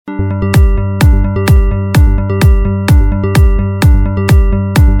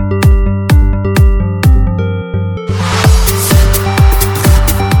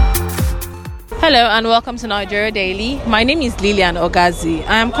and welcome to Nigeria Daily. My name is Lilian Ogazi.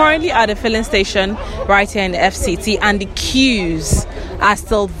 I am currently at a filling station right here in the FCT, and the queues are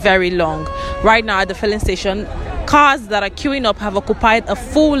still very long. Right now at the filling station, cars that are queuing up have occupied a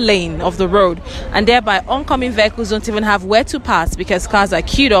full lane of the road, and thereby oncoming vehicles don't even have where to pass because cars are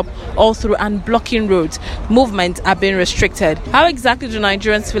queued up all through and blocking roads. Movement are being restricted. How exactly do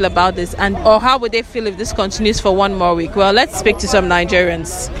Nigerians feel about this, or how would they feel if this continues for one more week? Well, let's speak to some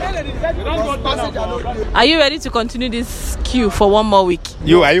Nigerians. Are you ready to continue this queue for one more week?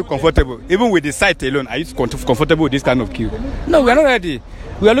 Are you comfortable? Even with the site alone, are you comfortable with this kind of queue? No, we are not ready.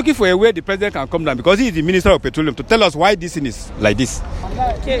 We are looking for a way the president can come down because he is the Minister of Petroleum to tell us why this thing is like this.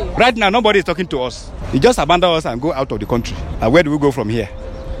 Okay. Right now, nobody is talking to us. He just abandon us and go out of the country. And where do we go from here?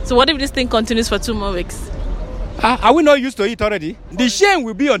 So what if this thing continues for 2 more weeks? Are we not used to it already? The shame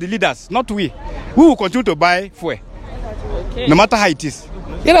will be on the leaders, not we. We will continue to buy fuel, no matter how it is.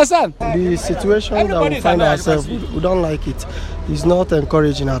 You understand? The situation that we find ourselves, we don't like it. It's not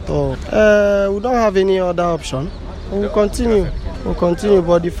encouraging at all. We don't have any other option. We'll continue,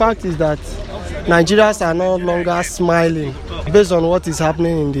 but the fact is that Nigerians are no longer smiling based on what is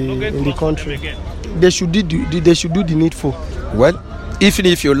happening in the country. They should do the needful. Well, even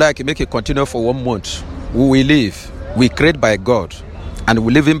if you like, make it continue for 1 month. We will live. We create by God, and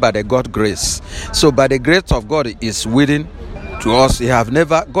we live in by the God grace. So by the grace of God is willing to us.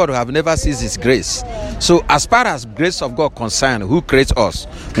 God have never ceased His grace. So as far as grace of God concerned, who creates us,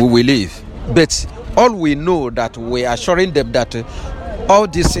 we will live. But all we know that we are assuring them that all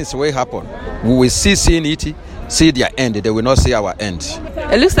these things will happen. We will see their end. They will not see our end.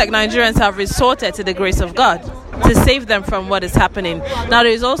 It looks like Nigerians have resorted to the grace of God to save them from what is happening. Now, there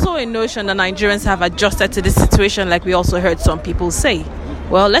is also a notion that Nigerians have adjusted to this situation, like we also heard some people say.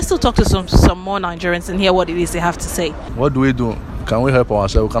 Well, let's still talk to some more Nigerians and hear what it is they have to say. What do we do? Can we help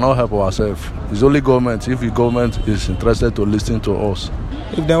ourselves? We cannot help ourselves. It's only government. If the government is interested to listen to us.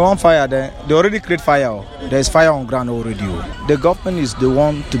 If they want fire, they already create fire. There's fire on ground already. The government is the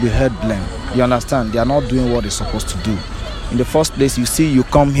one to be held blame. You understand? They are not doing what they're supposed to do. In the first place, you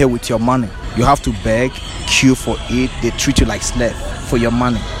come here with your money. You have to beg, queue for it. They treat you like slave for your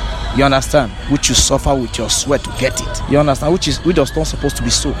money. You understand? Which you suffer with your sweat to get it. You understand? Which is not supposed to be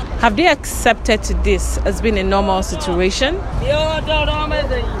so. Have they accepted to this as being a normal situation?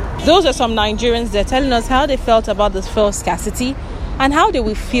 Those are some Nigerians. They're telling us how they felt about this fuel scarcity and how they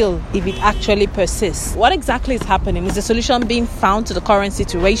will feel if it actually persists. What exactly is happening? Is the solution being found to the current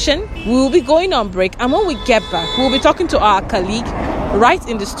situation? We will be going on break, and when we get back, we'll be talking to our colleague right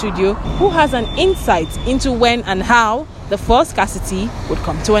in the studio who has an insight into when and how the fuel scarcity would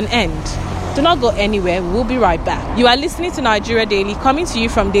come to an end. Do not go anywhere. We'll be right back. You are listening to Nigeria Daily, coming to you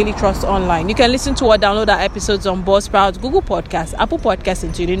from Daily Trust Online. You can listen to or download our episodes on Buzzsprout, Google Podcasts, Apple Podcasts,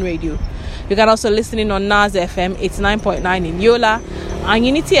 and TuneIn Radio. You can also listen in on Nas FM 89.9 in Yola and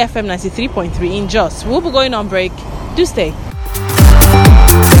Unity FM 93.3 in Jos. We'll be going on break. Do stay.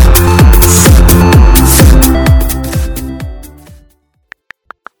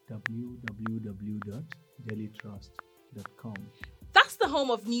 www.dailytrust.com. That's the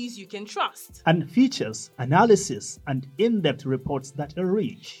home of news you can trust. And features, analysis, and in-depth reports that are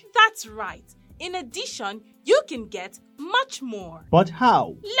rich. That's right. In addition, you can get much more. But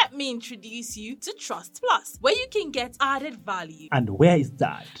how? Let me introduce you to Trust Plus, where you can get added value. And where is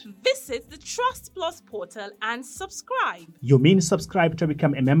that? Visit the Trust Plus portal and subscribe. You mean subscribe to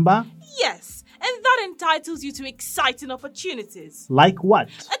become a member? Yes, and that entitles you to exciting opportunities. Like what?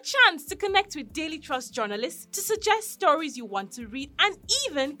 A chance to connect with Daily Trust journalists, to suggest stories you want to read, and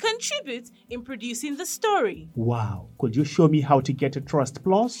even contribute in producing the story. Wow. Could you show me how to get a Trust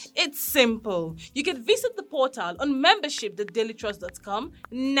Plus? It's simple. You can visit the portal on membership.dailytrust.com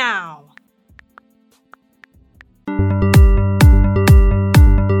now.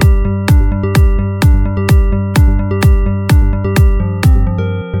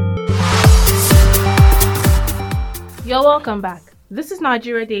 You're welcome back. This is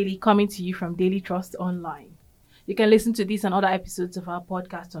Nigeria Daily, coming to you from Daily Trust Online. You can listen to these and other episodes of our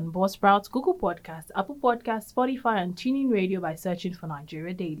podcast on Buzzsprout, Google Podcasts, Apple Podcasts, Spotify, and TuneIn Radio by searching for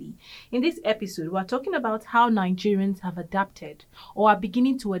Nigeria Daily. In this episode, we're talking about how Nigerians have adapted or are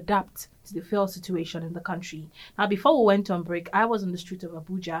beginning to adapt to the fuel situation in the country. Now, before we went on break, I was on the street of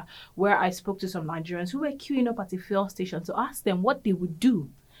Abuja where I spoke to some Nigerians who were queuing up at a fuel station to ask them what they would do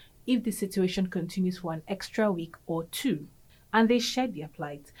if the situation continues for an extra week or two. And they shared their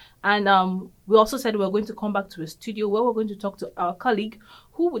plight. And we also said we're going to come back to a studio where we're going to talk to our colleague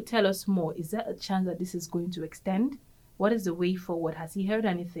who would tell us more. Is there a chance that this is going to extend? What is the way forward? Has he heard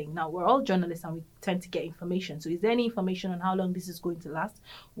anything? Now, we're all journalists and we tend to get information. So is there any information on how long this is going to last?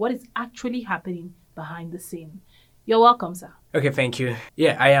 What is actually happening behind the scene? You're welcome, sir. Okay, thank you.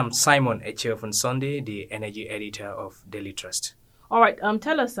 Yeah, I am Simon Echeofun Sunday, the energy editor of Daily Trust. All right,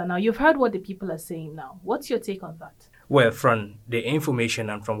 tell us, sir, now you've heard what the people are saying now. What's your take on that? Well, from the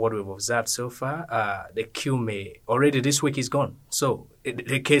information and from what we've observed so far, the queue may already this week is gone. So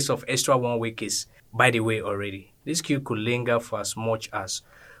the case of extra 1 week is by the way already. This queue could linger for as much as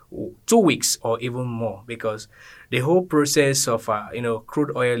 2 weeks or even more, because the whole process of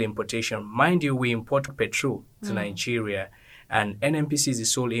crude oil importation, mind you, we import petrol to Nigeria, and NNPC is the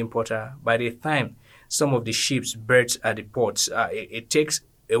sole importer. By the time some of the ships berth at the ports, it takes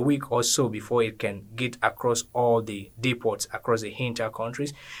a week or so before it can get across all the depots across the hinter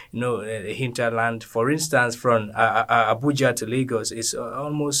countries. The hinterland, for instance, from Abuja to Lagos is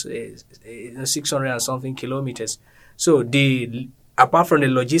almost 600 and something kilometers. So apart from the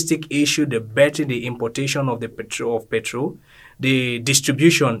logistic issue, the berthing, the importation of the petrol, the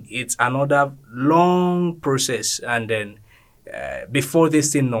distribution, it's another long process, and then before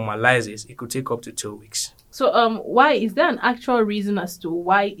this thing normalizes, it could take up to 2 weeks. So why is there an actual reason as to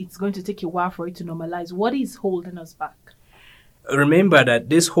why it's going to take a while for it to normalize? What is holding us back? Remember that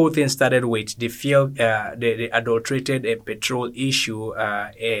this whole thing started with the fuel, the adulterated petrol issue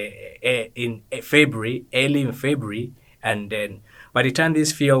in February, early in February, and then by the time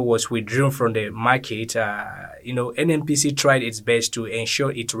this fuel was withdrawn from the market, NNPC tried its best to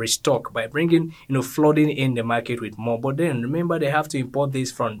ensure it restock by bringing, flooding in the market with more. But then remember, they have to import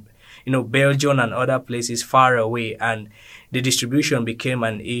this from Belgium and other places far away, and the distribution became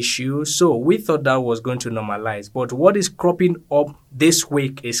an issue. So we thought that was going to normalize. But what is cropping up this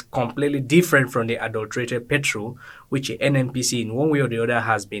week is completely different from the adulterated petrol, which NNPC in one way or the other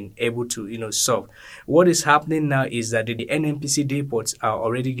has been able to, solve. What is happening now is that the NNPC depots are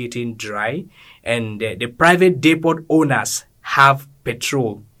already getting dry, and the private depot owners have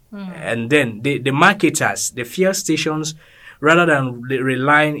petrol. And then the marketers, the fuel stations, rather than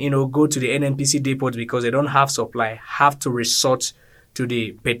relying, go to the NNPC depots because they don't have supply, have to resort to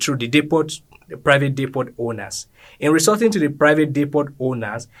the petrol, the private depot owners. In resorting to the private depot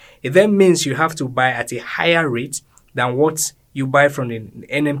owners, it then means you have to buy at a higher rate than what you buy from the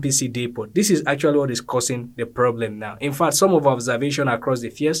NNPC depot. This is actually what is causing the problem now. In fact, some of our observation across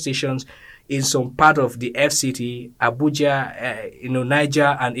the fuel stations in some part of the FCT, Abuja,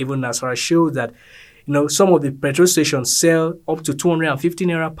 Niger, and even Nasarawa show that some of the petrol stations sell up to 250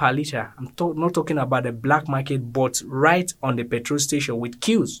 naira per liter. I'm not talking about the black market, but right on the petrol station with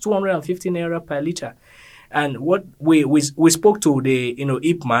queues, 250 naira per liter. And what we spoke to the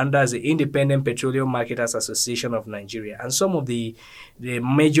IPMAN, that's the Independent Petroleum Marketers Association of Nigeria, and some of the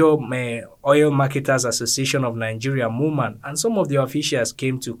major oil marketers association of Nigeria, MUMAN, and some of the officials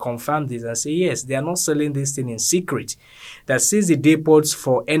came to confirm this and say yes, they are not selling this thing in secret. That since the depots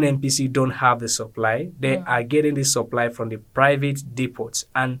for NNPC don't have the supply, they are getting the supply from the private depots,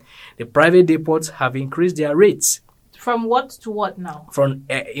 and the private depots have increased their rates. From what to what now? From,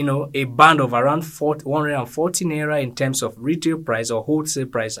 a band of around 140 naira in terms of retail price or wholesale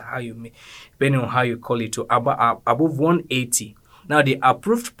price, depending on how you call it, to above 180. Now, the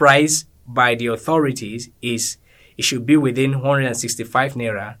approved price by the authorities is it should be within 165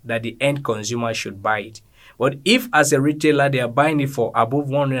 naira that the end consumer should buy it. But if as a retailer they are buying it for above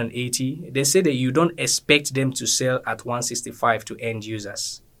 180, they say that you don't expect them to sell at 165 to end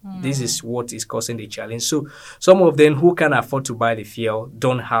users. This is what is causing the challenge. So some of them who can afford to buy the fuel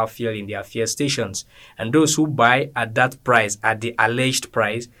don't have fuel in their fuel stations. And those who buy at that price, at the alleged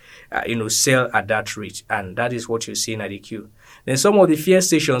price, sell at that rate. And that is what you're seeing at the queue. Then some of the fuel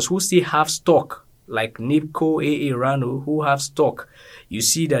stations who still have stock, like NIPCO, AA Rano, who have stock, you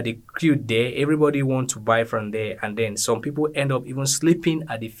see that the queue there, everybody wants to buy from there. And then some people end up even sleeping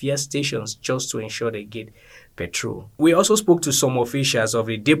at the fuel stations just to ensure they get petrol. We also spoke to some officials of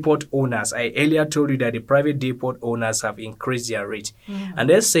the depot owners. I earlier told you that the private depot owners have increased their rate. And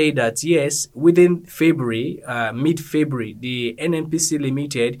they say that, yes, within February, mid-February, the NNPC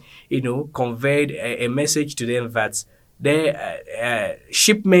Limited, conveyed a message to them that the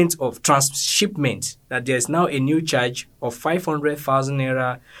shipment of transshipment, that there's now a new charge of 500,000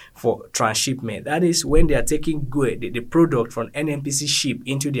 naira for transshipment. That is when they are taking the product from NNPC ship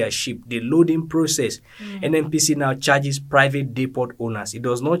into their ship, the loading process. NNPC now charges private depot owners. It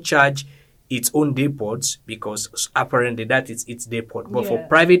does not charge its own depots because apparently that is its depot. But for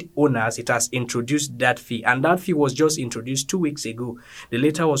private owners, it has introduced that fee. And that fee was just introduced 2 weeks ago. The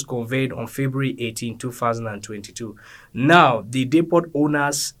letter was conveyed on February 18, 2022. Now, the depot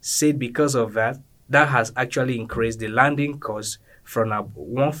owners said because of that, that has actually increased the landing cost from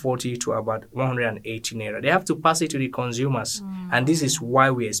 140 to about 180 naira. They have to pass it to the consumers, and this is why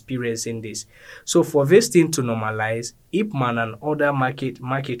we're experiencing this. So for this thing to normalize, Ipman and other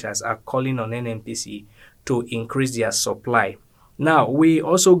marketers are calling on NNPC to increase their supply. Now, we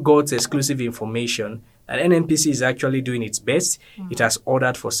also got exclusive information that NNPC is actually doing its best. It has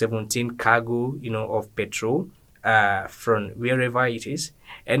ordered for 17 cargo, of petrol from wherever it is.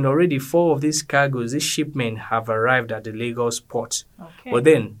 And already 4 of these cargoes, these shipmen have arrived at the Lagos port. Okay. But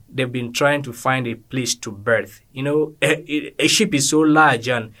then they've been trying to find a place to berth. A ship is so large,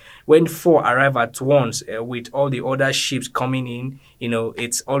 and when 4 arrive at once with all the other ships coming in,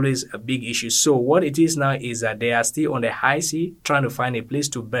 it's always a big issue. So what it is now is that they are still on the high sea trying to find a place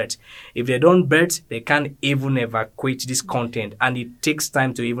to berth. If they don't berth, they can't even evacuate this content, and it takes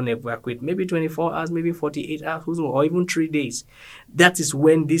time to even evacuate, maybe 24 hours, maybe 48 hours, or even 3 days. That is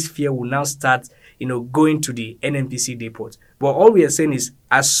when this fear will now start, going to the NNPC depot. But all we are saying is,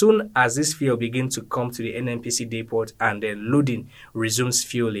 as soon as this fuel begins to come to the NNPC depot and then loading resumes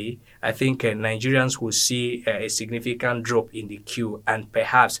fully, I think Nigerians will see a significant drop in the queue, and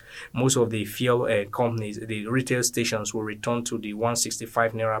perhaps most of the fuel companies, the retail stations, will return to the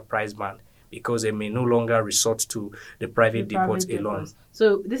 165 naira price band, because they may no longer resort to the private depots alone.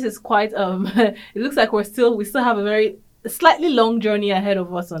 So this is quite it looks like we still have a slightly long journey ahead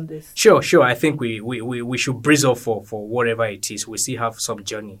of us on this. Sure. I think we should breeze off for whatever it is. We still have some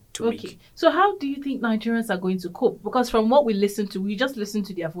journey to make. Okay. So how do you think Nigerians are going to cope? Because from what we just listened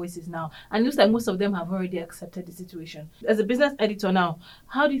to their voices now, and it looks like most of them have already accepted the situation. As a business editor now,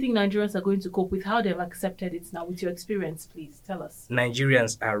 how do you think Nigerians are going to cope with how they've accepted it now? With your experience, please tell us.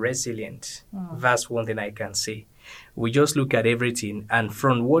 Nigerians are resilient. That's one thing I can say. We just look at everything, and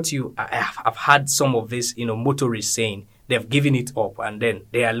from what I've had some of this, motorists saying they've given it up, and then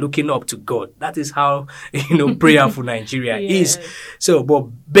they are looking up to God. That is how, prayerful Nigeria is. So, but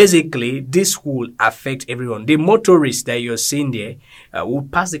basically, this will affect everyone. The motorists that you're seeing there will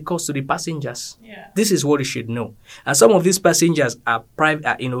pass the cost to the passengers. Yeah. This is what you should know. And some of these passengers are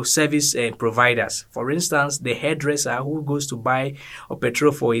private, service providers. For instance, the hairdresser who goes to buy a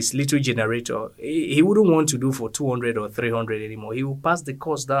petrol for his little generator, he wouldn't want to do for 200 or 300 anymore. He will pass the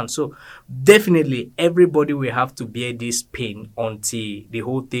cost down. So definitely everybody will have to bear this pain until the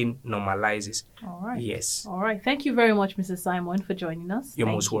whole thing normalizes. All right. Yes. All right. Thank you very much, Mr. Simon, for joining us. You're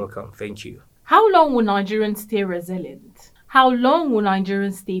most welcome. Thank you. How long will Nigerians stay resilient? How long will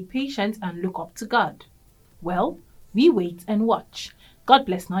Nigerians stay patient and look up to God? Well, we wait and watch. God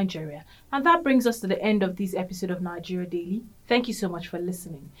bless Nigeria. And that brings us to the end of this episode of Nigeria Daily. Thank you so much for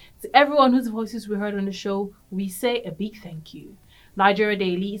listening. To everyone whose voices we heard on the show, we say a big thank you. Nigeria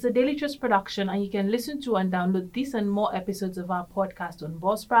Daily is a Daily Trust production, and you can listen to and download this and more episodes of our podcast on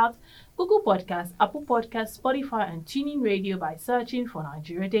Buzzsprout, Google Podcasts, Apple Podcasts, Spotify, and TuneIn Radio by searching for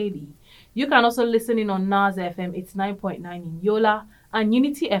Nigeria Daily. You can also listen in on NAS FM 89.9 in Yola and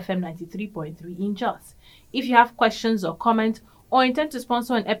Unity FM 93.3 in Jos. If you have questions or comments or intend to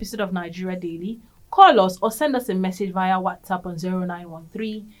sponsor an episode of Nigeria Daily, call us or send us a message via WhatsApp on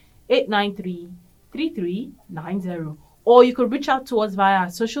 0913-893-3390. Or you could reach out to us via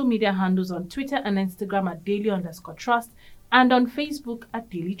our social media handles on Twitter and Instagram at daily_trust and on Facebook at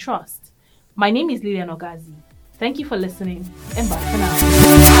Daily Trust. My name is Lilian Ogazi. Thank you for listening, and bye for now.